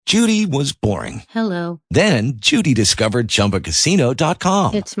Judy was boring. Hello. Then Judy discovered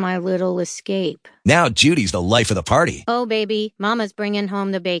ChumbaCasino.com. It's my little escape. Now Judy's the life of the party. Oh, baby, mama's bringing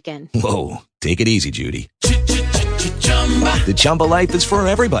home the bacon. Whoa, take it easy, Judy. The Chumba life is for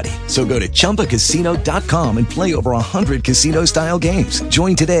everybody. So go to ChumbaCasino.com and play over 100 casino-style games.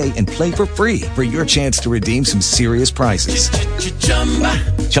 Join today and play for free for your chance to redeem some serious prizes.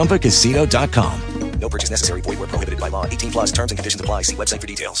 ChumbaCasino.com. No purchase necessary. Void where prohibited by law. 18 plus terms and conditions apply. See website for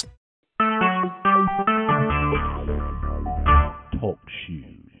details. Talk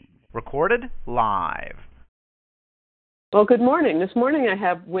shoes. Recorded live. Well, good morning. This morning I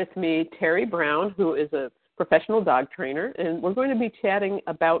have with me Terry Brown, who is a professional dog trainer, and we're going to be chatting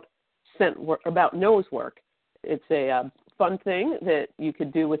about scent work, about nose work. It's a fun thing that you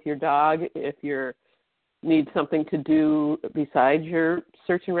could do with your dog if you need something to do besides your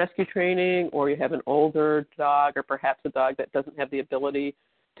search and rescue training, or you have an older dog, or perhaps a dog that doesn't have the ability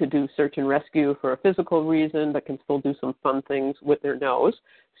to do search and rescue for a physical reason but can still do some fun things with their nose.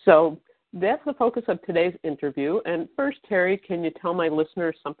 So that's the focus of today's interview. And first, Terry, can you tell my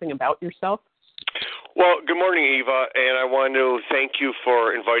listeners something about yourself? Well, good morning, Eva, and I want to thank you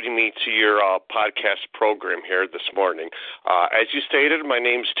for inviting me to your podcast program here this morning. As you stated, my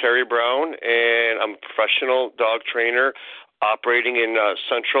name's Terry Brown, and I'm a professional dog trainer operating in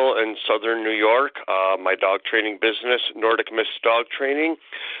central and southern New York. My dog training business, Nordic Mist Dog Training.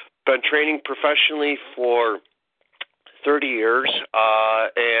 Been training professionally for 30 years,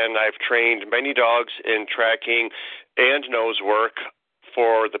 and I've trained many dogs in tracking and nose work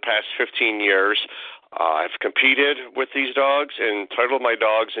for the past 15 years. I've competed with these dogs and titled my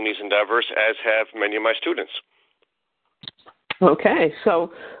dogs in these endeavors, as have many of my students. Okay,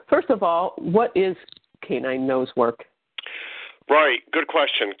 so first of all, what is canine nose work? Right, good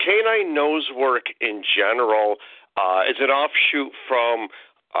question. Canine nose work in general is an offshoot from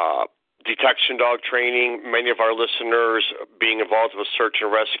detection dog training. Many of our listeners being involved with search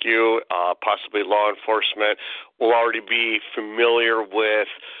and rescue, possibly law enforcement, will already be familiar with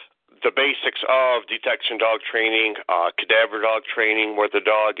the basics of detection dog training, cadaver dog training, where the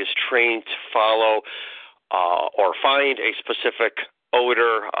dog is trained to follow or find a specific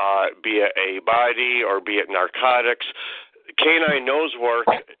odor, be it a body or be it narcotics. Canine nose work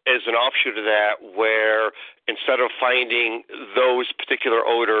is an offshoot of that, where instead of finding those particular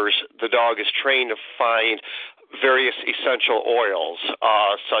odors, the dog is trained to find various essential oils,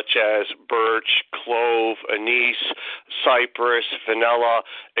 such as birch, clove, anise, cypress, vanilla,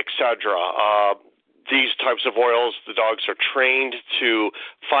 etc. These types of oils, the dogs are trained to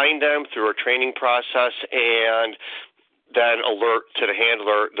find them through a training process and then alert to the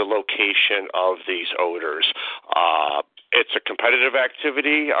handler the location of these odors. It's a competitive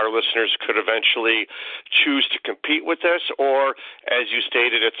activity. Our listeners could eventually choose to compete with this, or, as you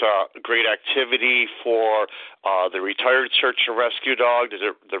stated, it's a great activity for the retired search and rescue dog,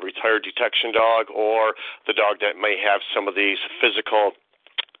 the retired detection dog, or the dog that may have some of these physical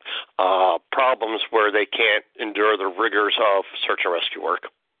problems where they can't endure the rigors of search and rescue work.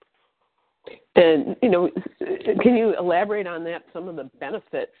 And, can you elaborate on that, some of the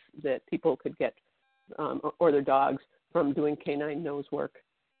benefits that people could get, or their dogs, from doing canine nose work?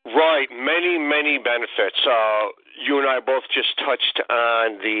 Right, many, many benefits. You and I both just touched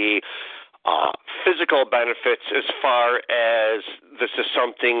on the physical benefits as far as this is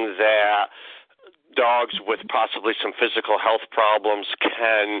something that dogs with possibly some physical health problems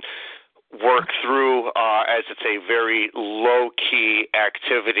can work through, as it's a very low-key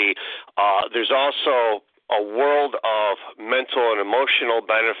activity. There's also a world of mental and emotional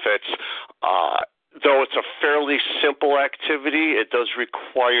benefits. Though it's a fairly simple activity, it does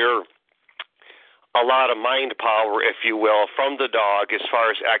require a lot of mind power, if you will, from the dog as far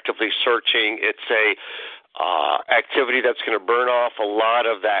as actively searching. It's a activity that's going to burn off a lot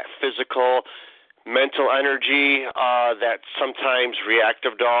of that physical, mental energy that sometimes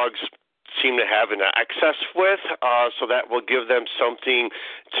reactive dogs seem to have an excess with, so that will give them something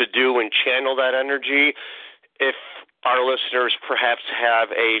to do and channel that energy. If our listeners perhaps have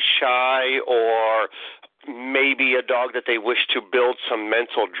a shy or maybe a dog that they wish to build some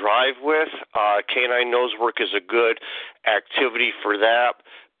mental drive with, canine nose work is a good activity for that,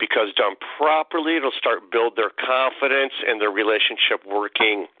 because done properly, it'll start build their confidence and their relationship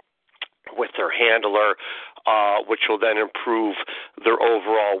working with their handler, which will then improve their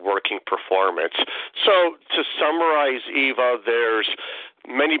overall working performance. So to summarize, Eva, there's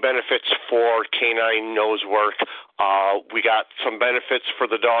many benefits for canine nose work. We got some benefits for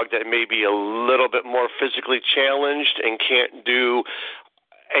the dog that may be a little bit more physically challenged and can't do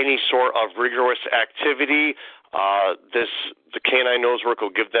any sort of rigorous activity. The canine nose work will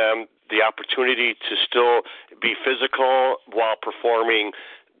give them the opportunity to still be physical while performing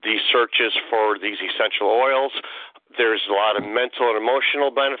these searches for these essential oils. There's a lot of mental and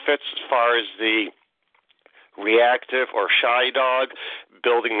emotional benefits as far as the reactive or shy dog,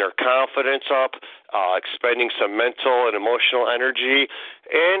 building their confidence up, expending some mental and emotional energy,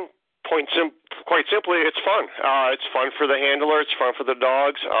 and quite simply, it's fun. It's fun for the handler. It's fun for the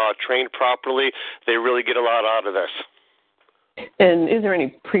dogs. Trained properly, they really get a lot out of this. And is there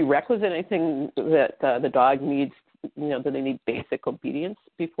any prerequisite, anything that the dog needs? Do they need basic obedience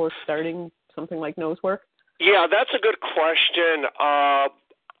before starting something like nose work? Yeah, that's a good question.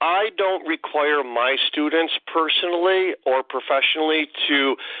 I don't require my students personally or professionally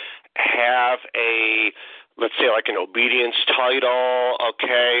to have let's say like an obedience title,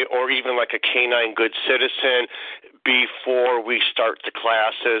 okay, or even like a canine good citizen before we start the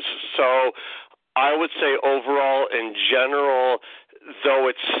classes. So I would say overall, in general, though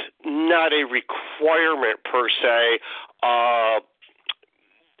it's not a requirement per se,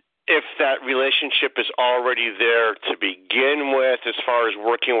 if that relationship is already there to begin with, as far as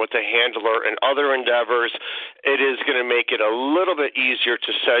working with the handler and other endeavors, it is going to make it a little bit easier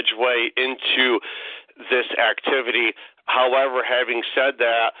to segue into this activity. However, having said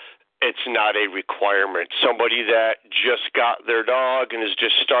that, it's not a requirement. Somebody that just got their dog and is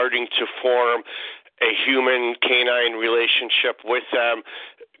just starting to form a human-canine relationship with them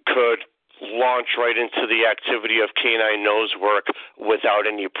could launch right into the activity of canine nose work without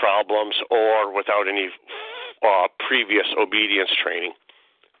any problems or without any previous obedience training.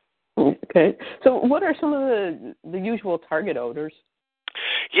 Okay. So what are some of the usual target odors?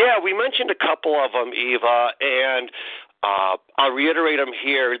 Yeah, we mentioned a couple of them, Eva, and I'll reiterate them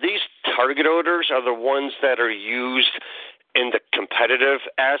here. These target odors are the ones that are used in the competitive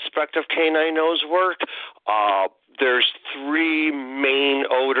aspect of canine nose work. There's three main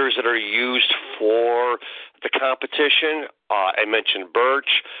odors that are used for the competition. I mentioned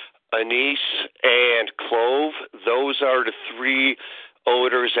birch, anise, and clove. Those are the three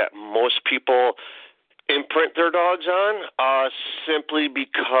odors that most people imprint their dogs on, simply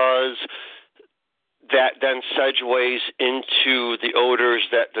because that then segues into the odors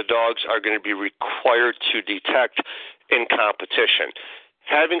that the dogs are going to be required to detect in competition.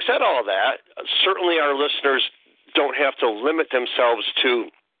 Having said all that, certainly our listeners don't have to limit themselves to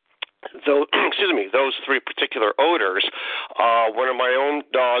those three particular odors. One of my own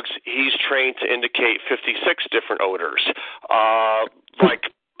dogs, he's trained to indicate 56 different odors, like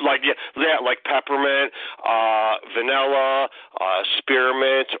peppermint, vanilla,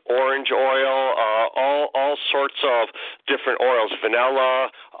 spearmint, orange oil, all sorts of different oils, vanilla,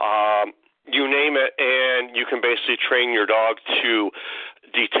 you name it, and you can basically train your dog to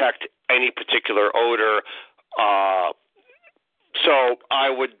detect any particular odor. So I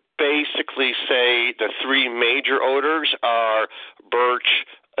would basically say the three major odors are birch,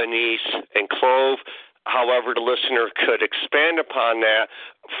 anise, and clove. However, the listener could expand upon that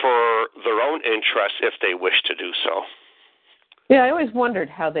for their own interest if they wish to do so. Yeah, I always wondered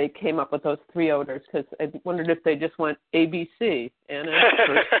how they came up with those three odors, because I wondered if they just went ABC, anise,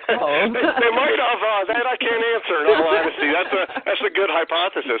 clove. They might have. That I can't answer, in all honesty. That's a good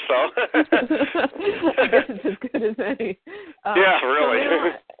hypothesis, though. I guess it's as good as any. Yeah,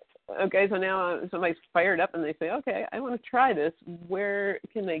 really. So now somebody's fired up and they say, okay, I want to try this. Where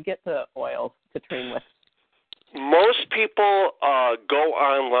can they get the oils to train with? Most people go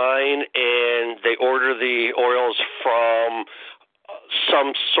online and they order the oils from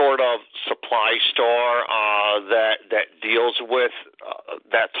some sort of supply store that deals with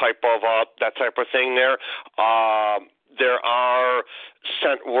that type of thing. There are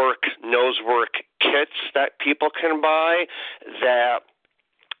scent work, nose work kits that people can buy that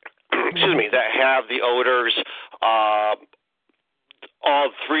that have the odors.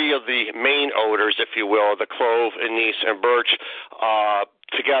 All three of the main odors, if you will, the clove, anise, and birch,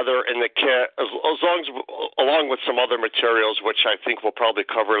 together in the kit, along with some other materials, which I think we'll probably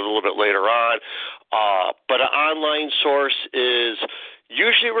cover a little bit later on. But an online source is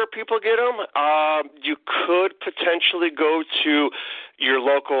usually where people get them. You could potentially go to your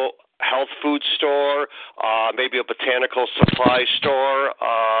local health food store, maybe a botanical supply store,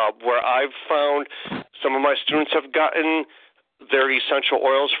 where I've found some of my students have gotten their essential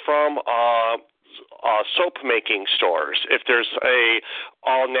oils from soap making stores. If there's a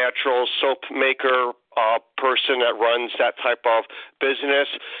all natural soap maker person that runs that type of business,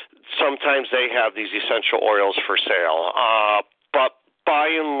 sometimes they have these essential oils for sale. But by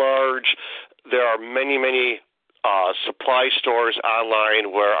and large, there are many supply stores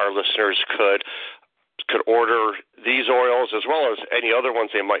online where our listeners could could order these oils as well as any other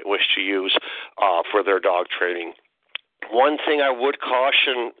ones they might wish to use for their dog training. One thing I would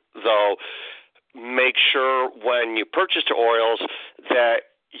caution, though, make sure when you purchase the oils that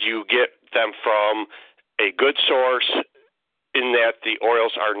you get them from a good source, in that the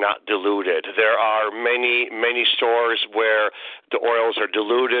oils are not diluted. There are many, many stores where the oils are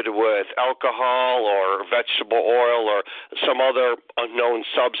diluted with alcohol or vegetable oil or some other unknown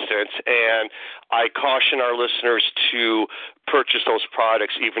substance, and I caution our listeners to purchase those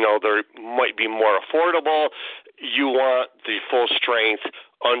products even though they might be more affordable. You want the full strength,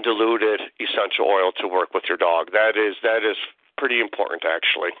 undiluted essential oil to work with your dog. That is pretty important,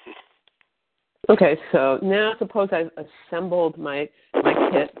 actually. Okay, so now suppose I've assembled my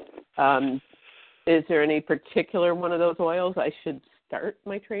kit. Is there any particular one of those oils I should start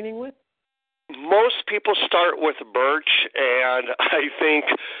my training with? Most people start with birch, and I think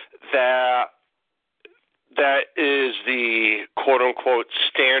that is the quote-unquote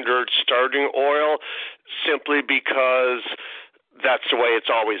standard starting oil simply because that's the way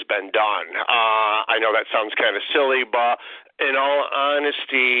it's always been done. I know that sounds kind of silly, but in all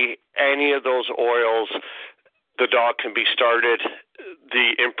honesty, any of those oils, the dog can be started,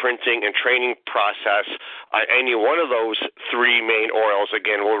 the imprinting and training process, any one of those three main oils,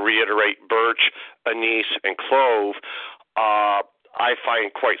 again, we'll reiterate birch, anise, and clove, I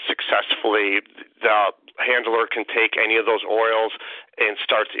find quite successfully the handler can take any of those oils and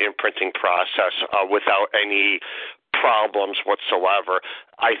start the imprinting process without any problems whatsoever.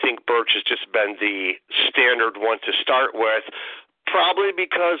 I think birch has just been the standard one to start with, probably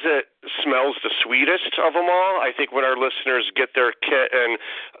because it smells the sweetest of them all. I think when our listeners get their kit and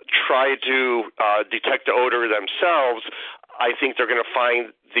try to detect the odor themselves, I think they're going to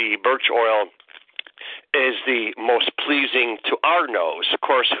find the birch oil is the most pleasing to our nose. Of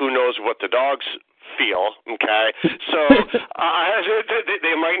course, who knows what the dogs feel, okay? So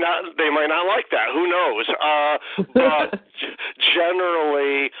they might not like that. Who knows? But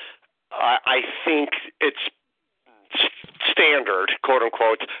generally, I think it's standard, quote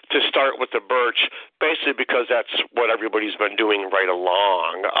unquote, to start with the birch, basically because that's what everybody's been doing right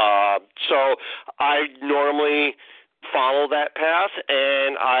along. So I normally follow that path,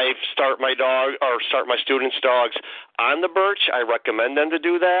 and I start my students' dogs on the birch. I recommend them to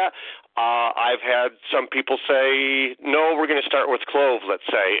do that. I've had some people say, no, we're going to start with clove, let's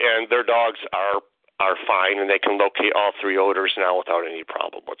say, and their dogs are fine, and they can locate all three odors now without any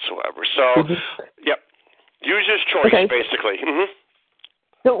problem whatsoever. So, yep, user's choice, okay. Basically. Mm-hmm.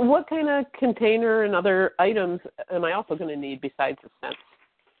 So what kind of container and other items am I also going to need besides the scents?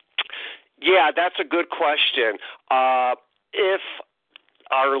 Yeah, that's a good question. If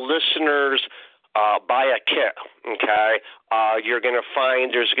our listeners buy a kit, okay, you're going to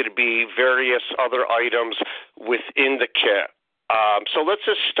find there's going to be various other items within the kit. So let's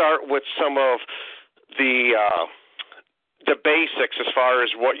just start with some of the basics as far as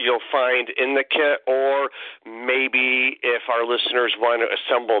what you'll find in the kit, or maybe if our listeners want to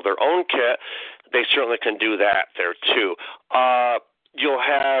assemble their own kit, they certainly can do that there too. You'll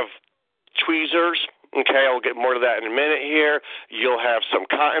have tweezers. Okay, I'll get more to that in a minute here. You'll have some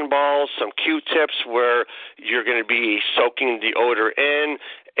cotton balls, some Q-tips where you're going to be soaking the odor in,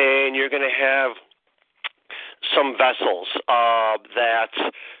 and you're going to have some vessels that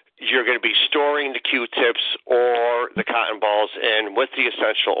you're going to be storing the Q-tips or the cotton balls in with the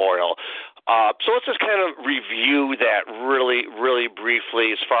essential oil. So let's just kind of review that really, really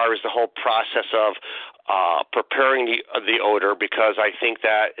briefly as far as the whole process of preparing the odor, because I think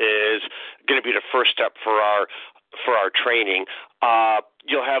that is going to be the first step for our training.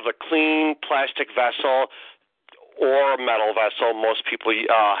 You'll have a clean plastic vessel or a metal vessel. Most people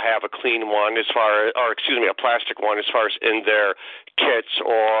have a clean one a plastic one as far as in their kits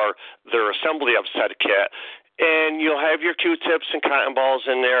or their assembly of said kit. And you'll have your Q-tips and cotton balls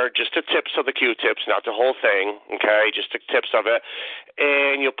in there, just the tips of the Q-tips, not the whole thing, okay, just the tips of it.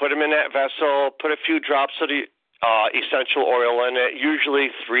 And you'll put them in that vessel, put a few drops of the essential oil in it, usually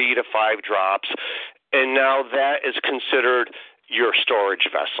 3 to 5 drops. And now that is considered your storage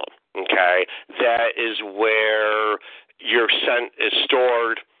vessel, okay? That is where your scent is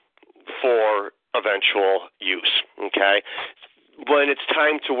stored for eventual use, okay? When it's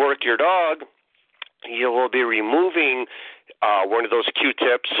time to work your dog, you will be removing one of those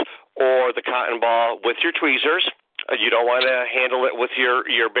Q-tips or the cotton ball with your tweezers. You don't want to handle it with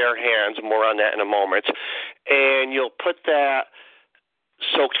your bare hands. More on that in a moment. And you'll put that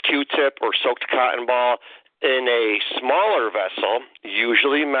soaked Q-tip or soaked cotton ball in a smaller vessel,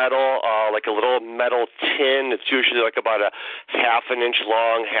 usually metal, like a little metal tin. It's usually like about a half an inch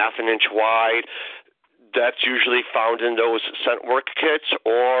long, half an inch wide. That's usually found in those scent work kits,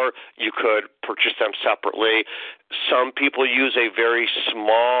 or you could purchase them separately. Some people use a very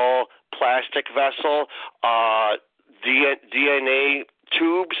small plastic vessel. DNA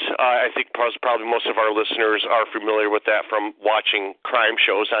tubes, I think probably most of our listeners are familiar with that from watching crime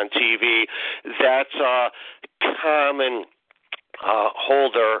shows on TV. That's a common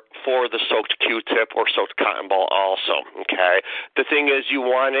holder for the soaked Q-tip or soaked cotton ball also, okay? The thing is, you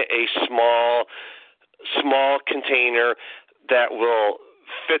want a small container that will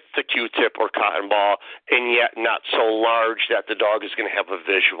fit the Q-tip or cotton ball, and yet not so large that the dog is going to have a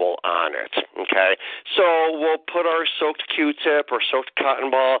visual on it, okay? So we'll put our soaked Q-tip or soaked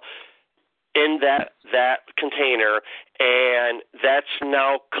cotton ball in that container, and that's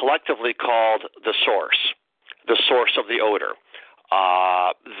now collectively called the source of the odor.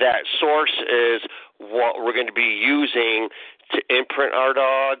 That source is what we're going to be using to imprint our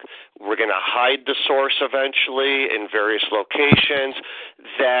dog. We're going to hide the source eventually in various locations.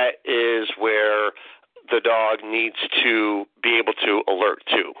 That is where the dog needs to be able to alert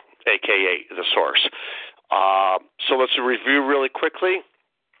to, aka the source. So let's review really quickly.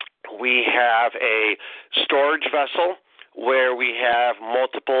 We have a storage vessel where we have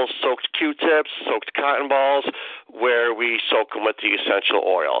multiple soaked Q-tips, soaked cotton balls, where we soak them with the essential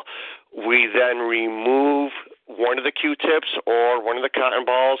oil. We then remove one of the Q-tips or one of the cotton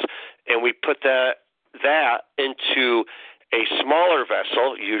balls, and we put that into a smaller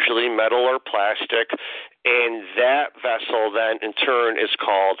vessel, usually metal or plastic, and that vessel then in turn is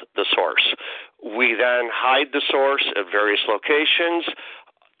called the source. We then hide the source at various locations.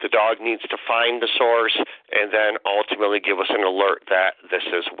 The dog needs to find the source and then ultimately give us an alert that this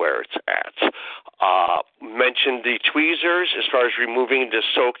is where it's at. Mentioned the tweezers as far as removing the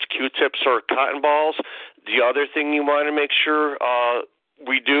soaked Q-tips or cotton balls. The other thing you want to make sure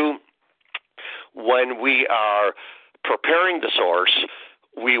we do when we are preparing the source,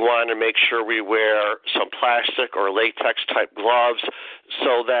 we want to make sure we wear some plastic or latex type gloves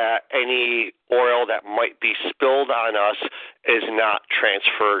so that any oil that might be spilled on us is not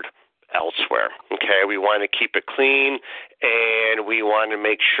transferred elsewhere. Okay, we want to keep it clean, and we want to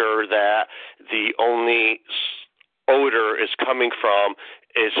make sure that the only odor is coming from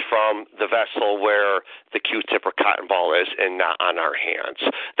the vessel where the Q-tip or cotton ball is and not on our hands.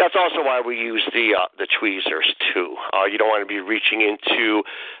 That's also why we use the tweezers too. You don't want to be reaching into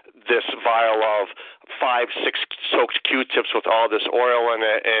this vial of 5-6 soaked Q-tips with all this oil in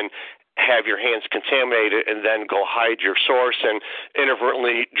it and have your hands contaminated and then go hide your source and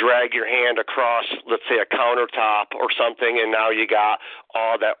inadvertently drag your hand across, let's say, a countertop or something, and now you got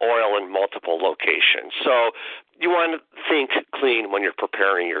all that oil in multiple locations. So you want to think clean when you're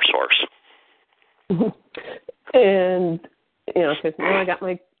preparing your source. And, because now I got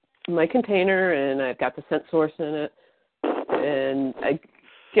my container and I've got the scent source in it, and I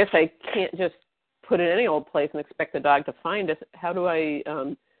guess I can't just put it in any old place and expect the dog to find it. How do I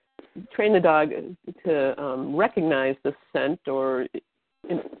train the dog to recognize the scent or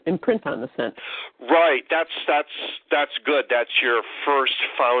imprint on the scent? Right. That's good. That's your first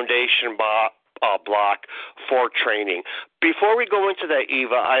foundation block for training. Before we go into that,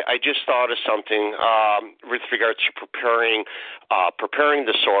 Eva, I just thought of something with regards to preparing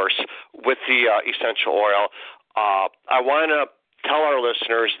the source with the essential oil. I want to tell our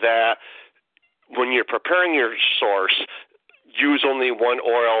listeners that when you're preparing your source, use only one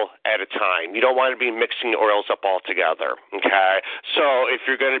oil at a time. You don't want to be mixing the oils up all together, okay? So if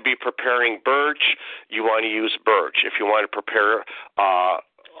you're going to be preparing birch, you want to use birch. If you want to prepare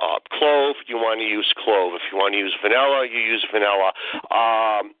clove, you want to use clove. If you want to use vanilla, you use vanilla.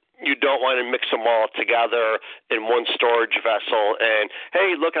 You don't want to mix them all together in one storage vessel and,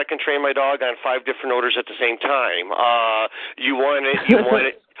 hey, look, I can train my dog on 5 different odors at the same time. You want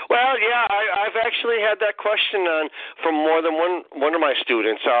it. Well, yeah, I've actually had that question from more than one of my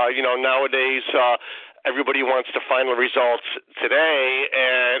students. Nowadays, everybody wants the final results today,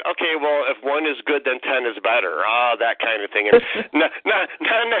 and okay, well, if 1 is good, then 10 is better. That kind of thing. And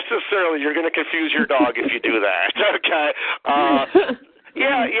not necessarily. You're going to confuse your dog if you do that. Okay.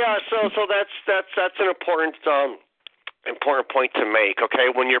 Yeah. So that's an important point to make.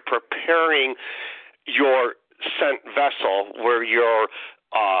 Okay, when you're preparing your scent vessel where your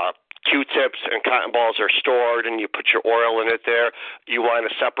Q-tips and cotton balls are stored and you put your oil in it there, you want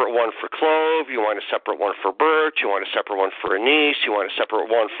a separate one for clove, you want a separate one for birch, you want a separate one for anise, you want a separate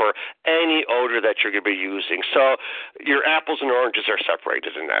one for any odor that you're going to be using. So your apples and oranges are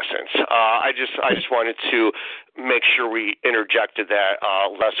separated in essence. I just wanted to make sure we interjected that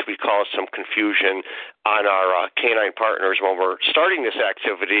lest we cause some confusion on our canine partners when we're starting this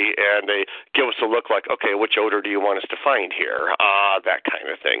activity, and they give us a look like, okay, which odor do you want us to find here? That kind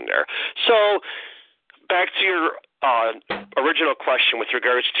of thing there. So back to your original question with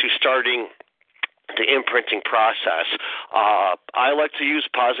regards to starting the imprinting process. I like to use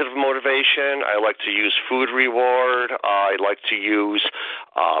positive motivation. I like to use food reward. I like to use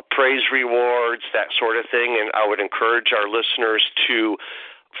praise rewards, that sort of thing. And I would encourage our listeners to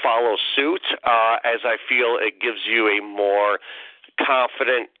follow suit, as I feel it gives you a more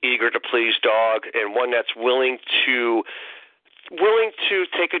confident, eager to please dog, and one that's willing to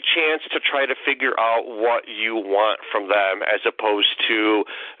take a chance to try to figure out what you want from them, as opposed to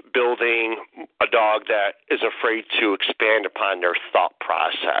building a dog that is afraid to expand upon their thought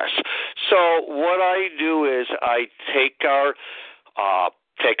process. So what I do is I take our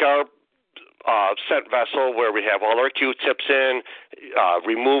scent vessel where we have all our Q-tips in,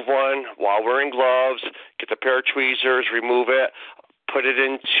 remove one while wearing gloves, get the pair of tweezers, remove it, put it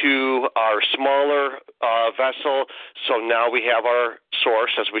into our smaller vessel. So now we have our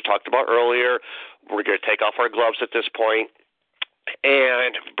source, as we talked about earlier. We're going to take off our gloves at this point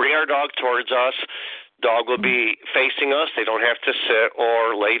and bring our dog towards us. Dog will be facing us. They don't have to sit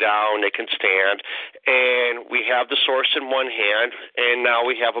or lay down. They can stand. And we have the source in one hand, and now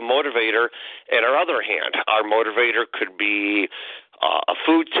we have a motivator in our other hand. Our motivator could be a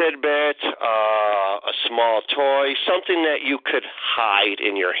food tidbit, a small toy, something that you could hide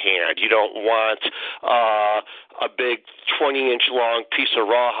in your hand. You don't want a big 20-inch long piece of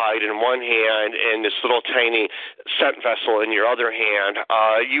rawhide in one hand and this little tiny scent vessel in your other hand.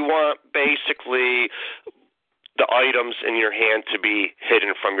 You want basically the items in your hand to be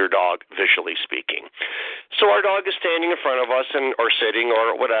hidden from your dog, visually speaking. So our dog is standing in front of us or sitting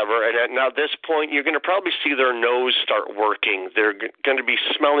or whatever, and now at this point you're going to probably see their nose start working. They're going to be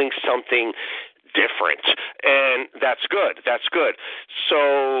smelling something different, and that's good. That's good.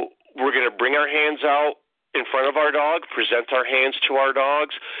 So we're going to bring our hands out in front of our dog, present our hands to our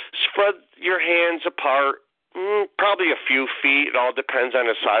dogs, spread your hands apart, probably a few feet. It all depends on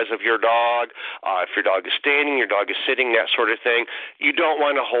the size of your dog. If your dog is standing, your dog is sitting, that sort of thing. You don't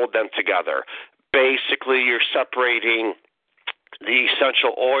want to hold them together. Basically, you're separating the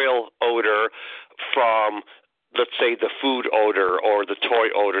essential oil odor from, let's say, the food odor or the toy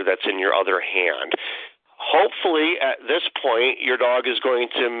odor that's in your other hand. Hopefully, at this point, your dog is going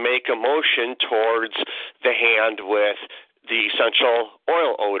to make a motion towards the hand with the essential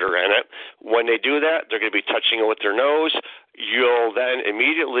oil odor in it. When they do that, they're going to be touching it with their nose. You'll then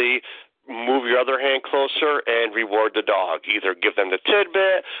immediately move your other hand closer and reward the dog. Either give them the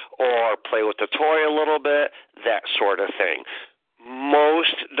tidbit or play with the toy a little bit, that sort of thing.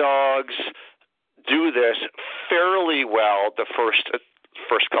 Most dogs do this fairly well the first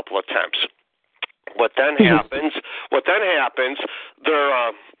couple attempts. What then happens?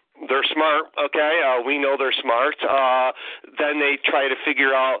 They're smart, okay? We know they're smart. Then they try to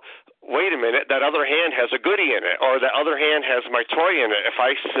figure out, wait a minute, that other hand has a goodie in it, or that other hand has my toy in it. If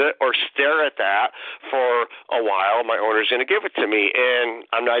I sit or stare at that for a while, my owner's going to give it to me, and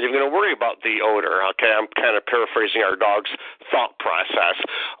I'm not even going to worry about the odor, okay? I'm kind of paraphrasing our dog's thought process.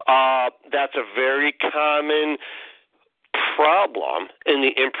 That's a very common problem in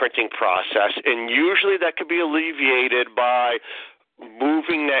the imprinting process, and usually that could be alleviated by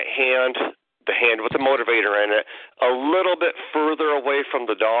moving that hand, the hand with the motivator in it, a little bit further away from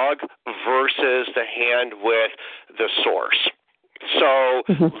the dog versus the hand with the source. So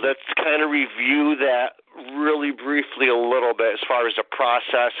let's kind of review that really briefly a little bit as far as the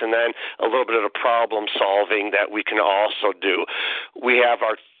process, and then a little bit of the problem solving that we can also do. We have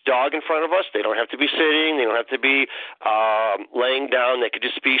our dog in front of us. They don't have to be sitting. They don't have to be laying down. They could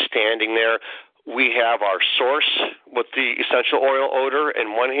just be standing there. We have our source with the essential oil odor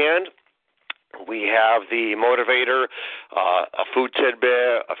in one hand. We have the motivator, a food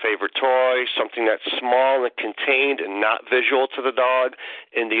tidbit, a favorite toy, something that's small and contained and not visual to the dog.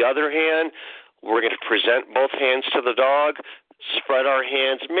 In the other hand, we're going to present both hands to the dog, spread our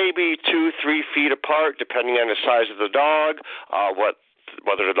hands maybe 2-3 feet apart, depending on the size of the dog,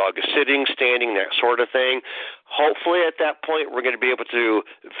 whether the dog is sitting, standing, that sort of thing. Hopefully at that point we're going to be able to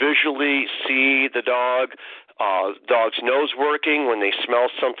visually see the dog's nose working when they smell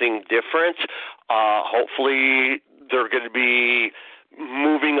something different. Hopefully they're going to be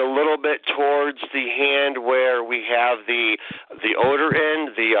moving a little bit towards the hand where we have the odor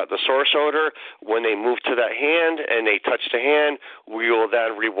in, the source odor. When they move to that hand and they touch the hand, we will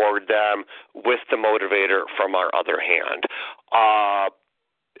then reward them with the motivator from our other hand.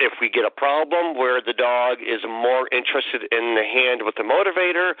 If we get a problem where the dog is more interested in the hand with the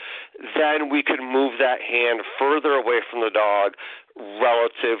motivator, then we could move that hand further away from the dog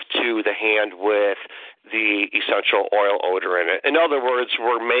relative to the hand with the essential oil odor in it. In other words,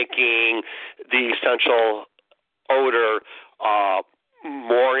 we're making the essential odor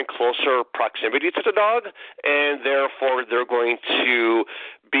more in closer proximity to the dog, and therefore they're going to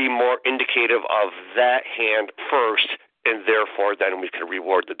be more indicative of that hand first, and therefore then we can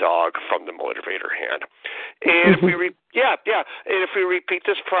reward the dog from the motivator hand. And if we and if we repeat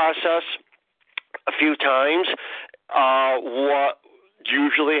this process a few times, what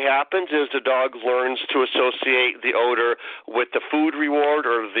usually happens is the dog learns to associate the odor with the food reward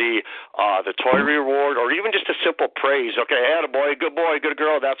or the toy reward, or even just a simple praise. Okay, attaboy, good boy, good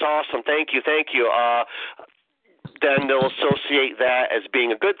girl, that's awesome, thank you. Then they'll associate that as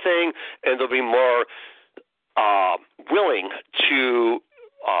being a good thing, and they'll be more willing to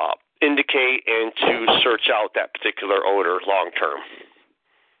indicate and to search out that particular odor long term.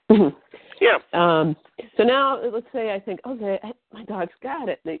 Mm-hmm. Yeah. So now let's say I think, okay, my dog's got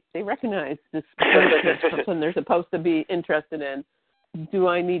it. They recognize this person as something they're supposed to be interested in. Do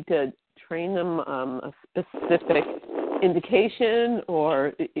I need to train them a specific indication,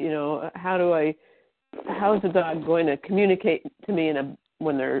 or how is the dog going to communicate to me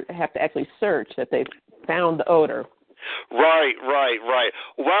when they have to actually search that they've found the odor? Right.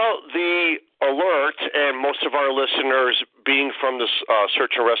 Well, the alert, and most of our listeners being from the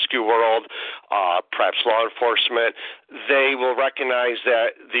search and rescue world, perhaps law enforcement, they will recognize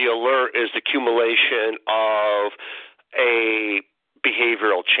that the alert is the accumulation of a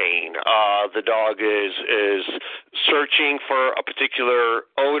behavioral chain. The dog is searching for a particular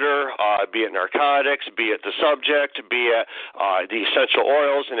odor, be it narcotics, be it the subject, be it the essential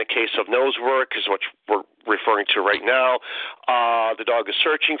oils. In the case of nose work, is what we're referring to right now. The dog is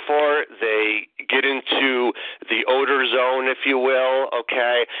searching for it. They get into the odor zone, if you will,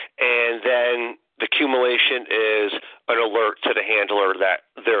 okay, and then the accumulation is an alert to the handler that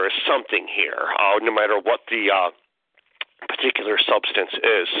there is something here, no matter what the particular substance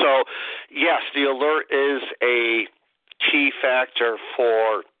is. So, yes, the alert is a key factor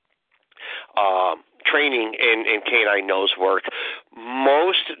for training in canine nose work.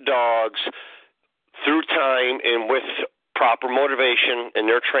 Most dogs, through time and with proper motivation in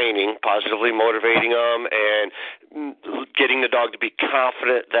their training, positively motivating them and getting the dog to be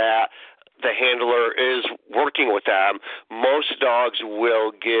confident that the handler is working with them, most dogs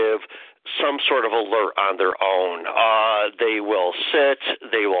will give some sort of alert on their own. They will sit,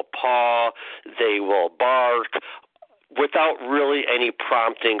 they will paw, they will bark without really any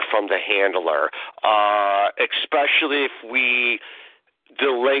prompting from the handler, especially if we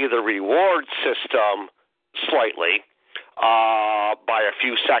delay the reward system slightly by a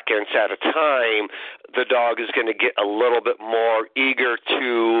few seconds at a time. The dog is going to get a little bit more eager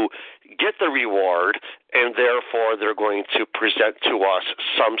to get the reward, and therefore they're going to present to us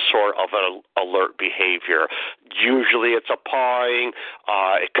some sort of an alert behavior. Usually it's a pawing,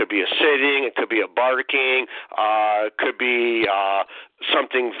 it could be a sitting, it could be a barking, it could be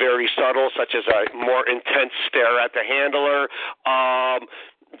something very subtle, such as a more intense stare at the handler.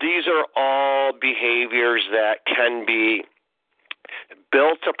 These are all behaviors that can be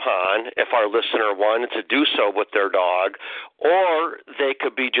built upon if our listener wanted to do so with their dog, or they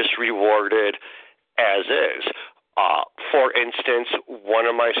could be just rewarded as is. For instance, one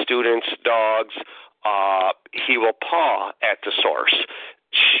of my students' dogs, he will paw at the source.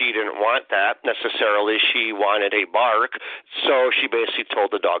 She didn't want that necessarily. She wanted a bark, so she basically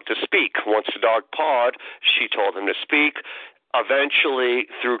told the dog to speak. Once the dog pawed, she told him to speak. Eventually,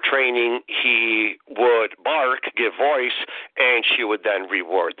 through training, he would bark, give voice, and she would then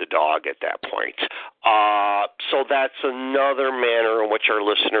reward the dog at that point. So that's another manner in which our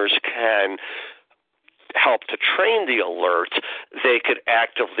listeners can help to train the alert. They could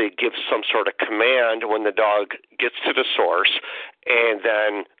actively give some sort of command when the dog gets to the source and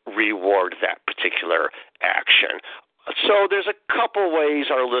then reward that particular action. So there's a couple ways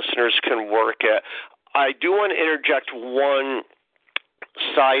our listeners can work it. I do want to interject one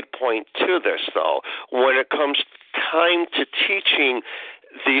side point to this, though. When it comes time to teaching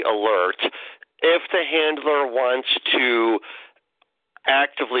the alert, if the handler wants to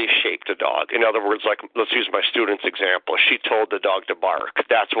actively shape the dog, in other words, like let's use my student's example, she told the dog to bark.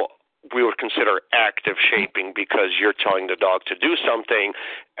 That's what we would consider active shaping, because you're telling the dog to do something,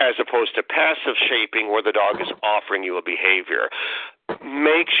 as opposed to passive shaping where the dog is offering you a behavior.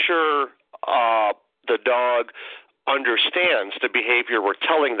 Make sure the dog understands the behavior we're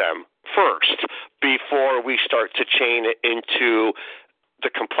telling them first before we start to chain it into the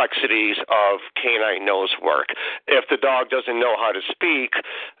complex complexities of canine nose work. If the dog doesn't know how to speak,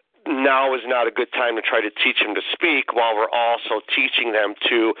 now is not a good time to try to teach them to speak while we're also teaching them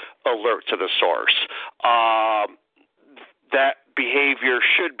to alert to the source. That behavior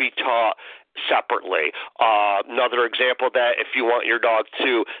should be taught separately. Another example of that, if you want your dog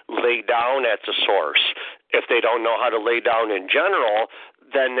to lay down at the source, if they don't know how to lay down in general,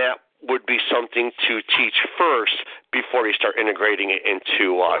 then that would be something to teach first before you start integrating it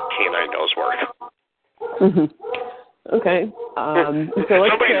into canine nose work. Mm-hmm. Okay. So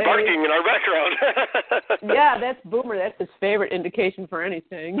somebody's barking in our background. Yeah, that's Boomer. That's his favorite indication for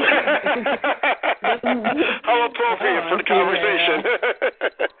anything. How appropriate for the conversation.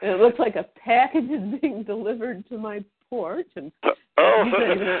 It looks like a package is being delivered to my porch, and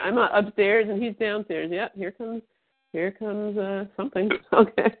I'm upstairs and he's downstairs. Yep, here comes something.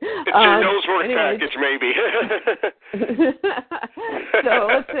 Okay. It's your nose work package, maybe. So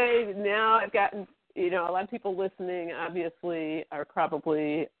let's say now I've gotten, a lot of people listening obviously are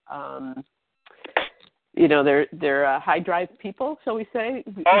probably, they're high drive people, shall we say?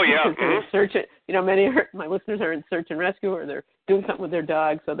 Oh, yeah. Mm-hmm. Search it. Many of my listeners are in search and rescue, or they're doing something with their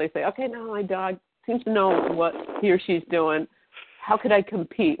dog, so they say, okay, now my dog seems to know what he or she's doing. How could I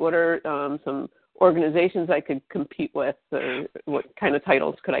compete? What are some organizations I could compete with? What kind of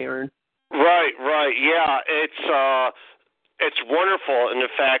titles could I earn? Right. Yeah, it's wonderful in the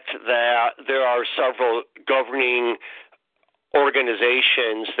fact that there are several governing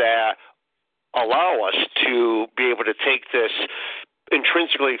organizations that allow us to be able to take this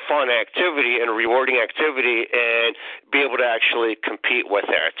intrinsically fun activity and rewarding activity and be able to actually compete with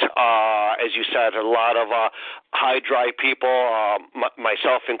it. As you said, a lot of high drive people,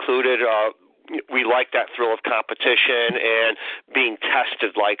 myself included, we like that thrill of competition and being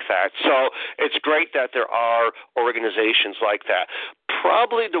tested like that. So it's great that there are organizations like that.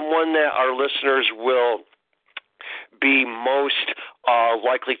 Probably the one that our listeners will be most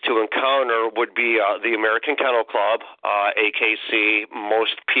likely to encounter would be the American Kennel Club, AKC.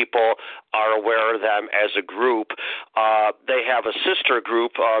 Most people are aware of them as a group. They have a sister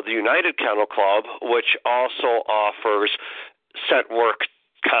group, the United Kennel Club, which also offers scent work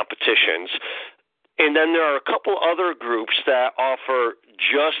competitions. And then there are a couple other groups that offer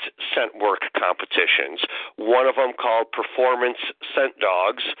just scent work competitions. One of them called Performance Scent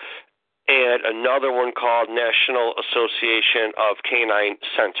Dogs, and another one called National Association of Canine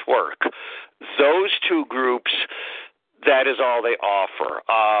Scent Work. Those two groups, that is all they offer,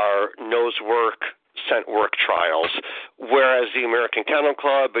 are nose work, scent work trials, whereas the American Kennel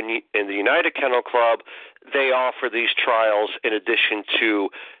Club and the United Kennel Club, they offer these trials in addition to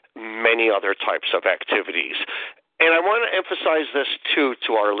many other types of activities. And I want to emphasize this, too,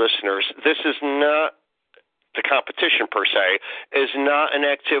 to our listeners. This is not, the competition per se, is not an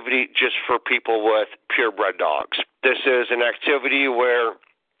activity just for people with purebred dogs. This is an activity where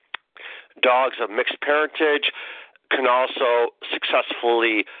dogs of mixed parentage can also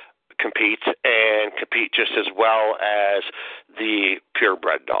successfully compete just as well as the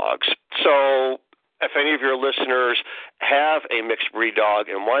purebred dogs. So if any of your listeners have a mixed breed dog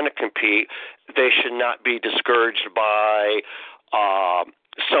and want to compete, they should not be discouraged by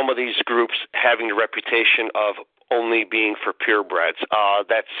some of these groups having the reputation of only being for purebreds.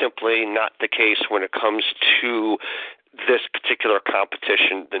 That's simply not the case when it comes to this particular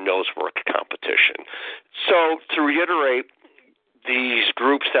competition, the nose work competition. So to reiterate, these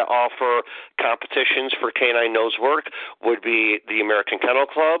groups that offer competitions for canine nose work would be the American Kennel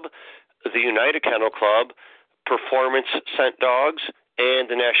Club, the United Kennel Club, Performance Scent Dogs, and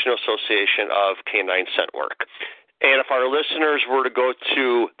the National Association of Canine Scent Work. And if our listeners were to go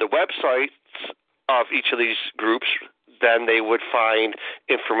to the websites of each of these groups, then they would find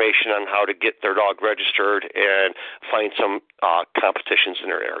information on how to get their dog registered and find some competitions in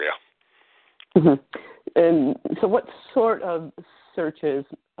their area. Mm-hmm. And so what sort of searches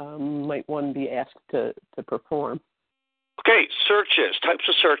might one be asked to perform? Okay, searches, types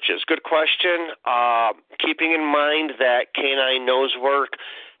of searches. Good question. Keeping in mind that canine nose work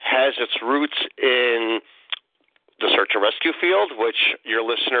has its roots in the search and rescue field, which your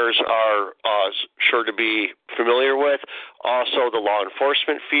listeners are sure to be familiar with. Also the law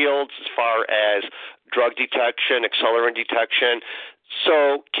enforcement fields as far as drug detection, accelerant detection.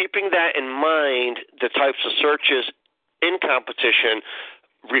 So keeping that in mind, the types of searches in competition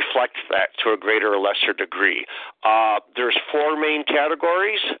reflect that to a greater or lesser degree. There's 4 main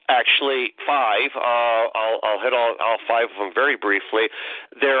categories, actually 5. I'll hit all 5 of them very briefly.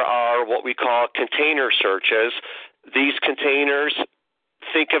 There are what we call container searches. These containers,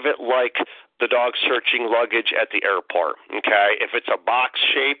 think of it like the dog searching luggage at the airport. Okay, if it's a box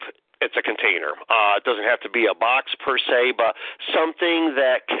shape, it's a container. It doesn't have to be a box per se, but something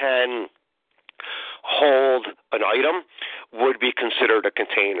that can hold an item would be considered a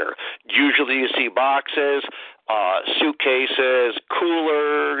container. Usually you see boxes, suitcases,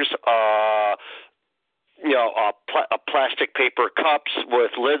 coolers, plastic paper cups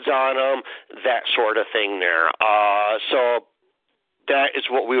with lids on them, that sort of thing there. So that is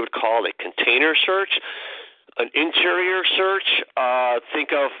what we would call a container search. An interior search,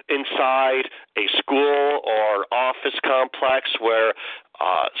 think of inside a school or office complex where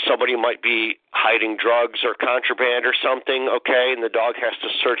somebody might be hiding drugs or contraband or something, okay, and the dog has to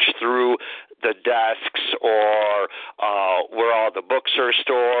search through the desks or where all the books are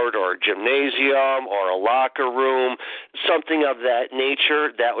stored or a gymnasium or a locker room, something of that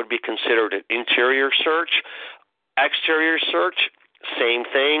nature. That would be considered an interior search. Exterior search, same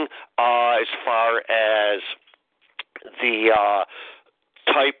thing as far as the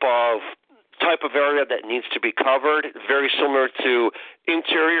type of area that needs to be covered. Very similar to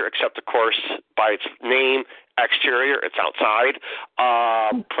interior, except of course by its name, exterior, it's outside.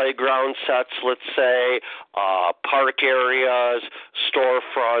 Playground sets, let's say, park areas,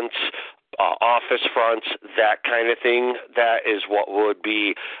 storefronts, office fronts, that kind of thing. That is what would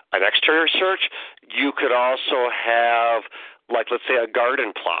be an exterior search. You could also have, like, let's say, a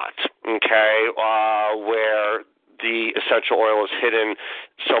garden plot, okay, where the essential oil is hidden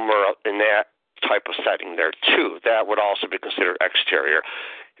somewhere in that type of setting there, too. That would also be considered exterior.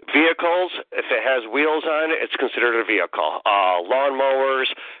 Vehicles, if it has wheels on it, it's considered a vehicle. Lawnmowers,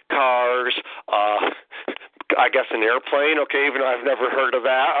 cars, I guess an airplane, okay, even though I've never heard of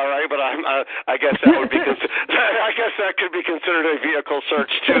that, all right, but I guess that would be I guess that could be considered a vehicle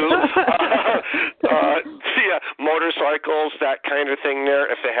search too. Motorcycles, that kind of thing there.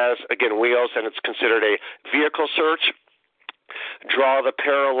 If it has, again, wheels, then it's considered a vehicle search. Draw the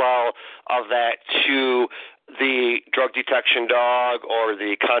parallel of that to the drug detection dog or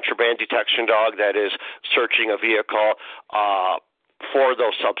the contraband detection dog that is searching a vehicle for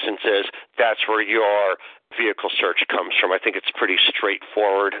those substances. That's where your vehicle search comes from. I think it's pretty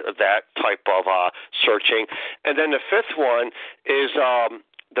straightforward, that type of searching. And then the fifth one is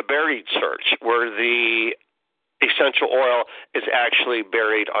the buried search, where the essential oil is actually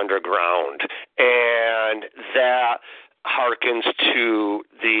buried underground. And that harkens to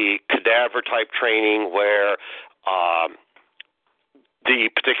the cadaver type training where the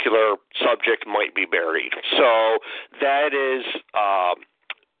particular subject might be buried. So that is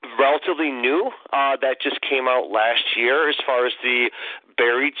relatively new. That just came out last year as far as the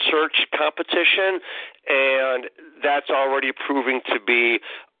buried search competition, and that's already proving to be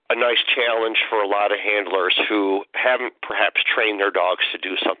a nice challenge for a lot of handlers who haven't perhaps trained their dogs to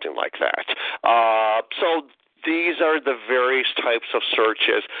do something like that. So these are the various types of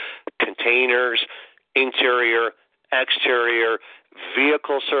searches: containers, interior, exterior,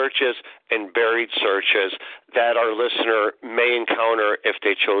 vehicle searches, and buried searches that our listener may encounter if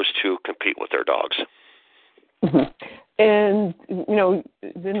they chose to compete with their dogs. Mm-hmm. And,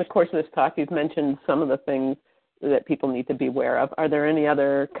 in the course of this talk, you've mentioned some of the things that people need to be aware of. Are there any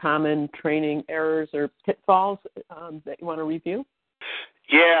other common training errors or pitfalls that you want to review?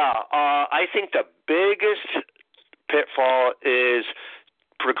 Yeah, I think the biggest pitfall is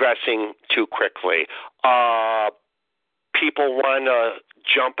progressing too quickly. People want to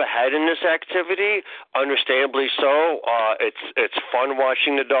jump ahead in this activity, understandably so. It's fun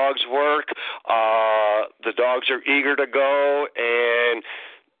watching the dogs work. The dogs are eager to go, and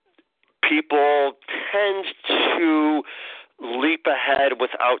people tend to leap ahead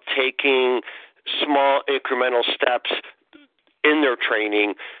without taking small incremental steps in their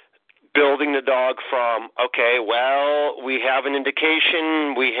training, building the dog from, okay, well, we have an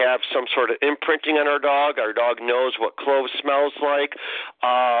indication, we have some sort of imprinting on our dog knows what cloves smells like,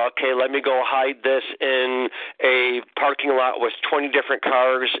 okay, let me go hide this in a parking lot with 20 different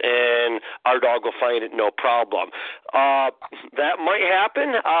cars and our dog will find it no problem. That might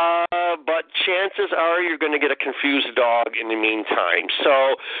happen, but chances are you're going to get a confused dog in the meantime.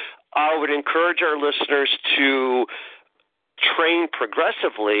 So I would encourage our listeners to train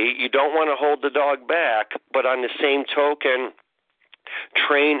progressively. You don't want to hold the dog back, but on the same token,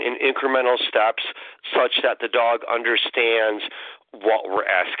 train in incremental steps such that the dog understands what we're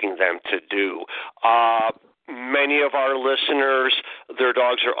asking them to do. Many of our listeners, their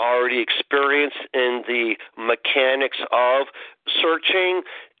dogs are already experienced in the mechanics of searching,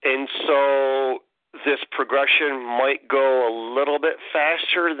 and so this progression might go a little bit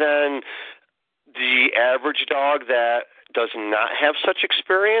faster than the average dog that does not have such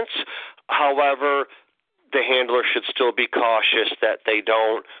experience. However, the handler should still be cautious that they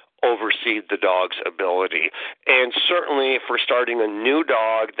don't overseed the dog's ability. And certainly if we're starting a new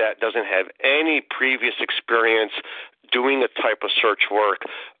dog that doesn't have any previous experience doing the type of search work,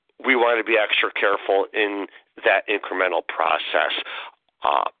 we want to be extra careful in that incremental process.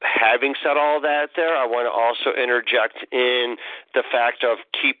 Having said all that there, I want to also interject in the fact of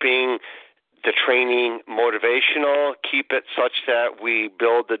keeping the training motivational, keep it such that we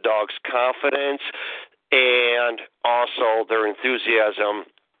build the dog's confidence and also their enthusiasm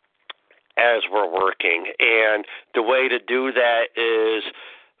as we're working. And the way to do that is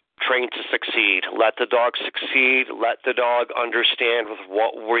train to succeed. Let the dog succeed. Let the dog understand with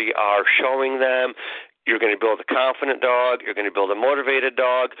what we are showing them. You're going to build a confident dog. You're going to build a motivated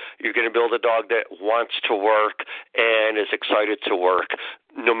dog. You're going to build a dog that wants to work and is excited to work,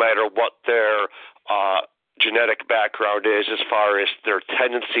 no matter what their genetic background is as far as their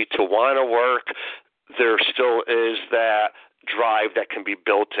tendency to want to work. There still is that drive that can be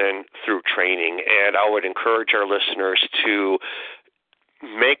built in through training. And I would encourage our listeners to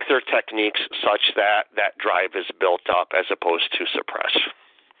make their techniques such that that drive is built up as opposed to suppress.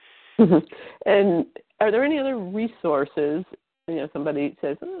 Mm-hmm. And are there any other resources? Somebody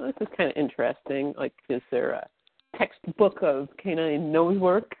says, this is kind of interesting. Like, is there a textbook of canine nose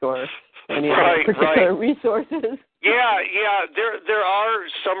work or any other particular resources? Yeah. There are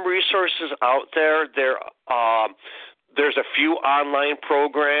some resources out there. There's a few online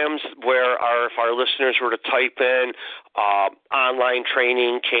programs where if our listeners were to type in online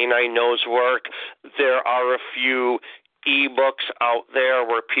training, canine nose work, there are a few e-books out there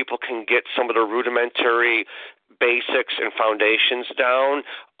where people can get some of the rudimentary basics and foundations down.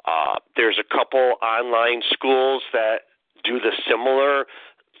 There's a couple online schools that do the similar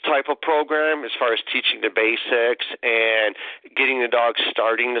type of program as far as teaching the basics and getting the dog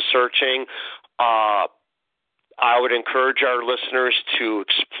starting the searching. I would encourage our listeners to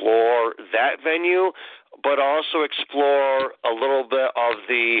explore that venue, but also explore a little bit of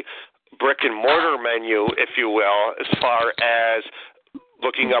the brick and mortar menu, if you will, as far as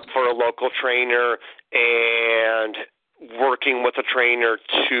looking up for a local trainer and working with a trainer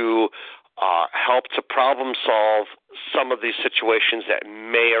to help to problem solve some of these situations that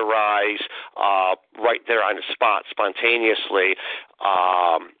may arise right there on the spot spontaneously.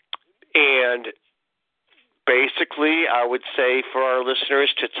 And basically, I would say for our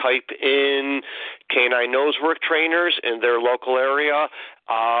listeners to type in canine nose work trainers in their local area,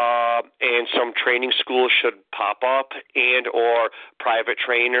 and some training schools should pop up, and or private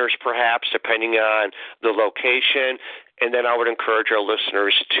trainers perhaps, depending on the location. And then I would encourage our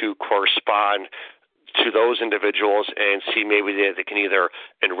listeners to correspond to those individuals and see maybe they can either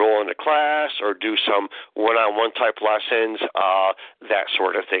enroll in a class or do some one-on-one type lessons, that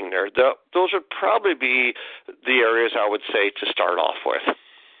sort of thing there. Those would probably be the areas I would say to start off with.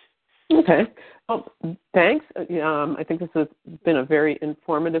 Okay. Well, thanks. I think this has been a very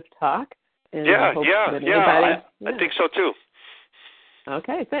informative talk. And I think so too.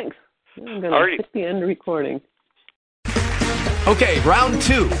 Okay, thanks. I'm going to hit the end recording. Okay, round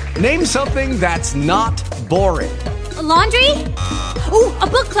two. Name something that's not boring. A laundry? Ooh, a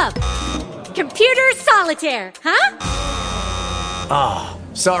book club. Computer solitaire, huh?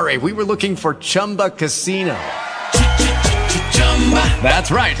 Sorry, we were looking for Chumba Casino.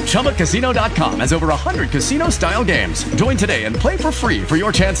 That's right, ChumbaCasino.com has over 100 casino-style games. Join today and play for free for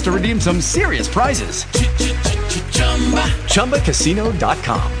your chance to redeem some serious prizes.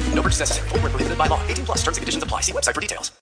 ChumbaCasino.com. No purchase necessary. Void where prohibited by law. 18+ terms and conditions apply. See website for details.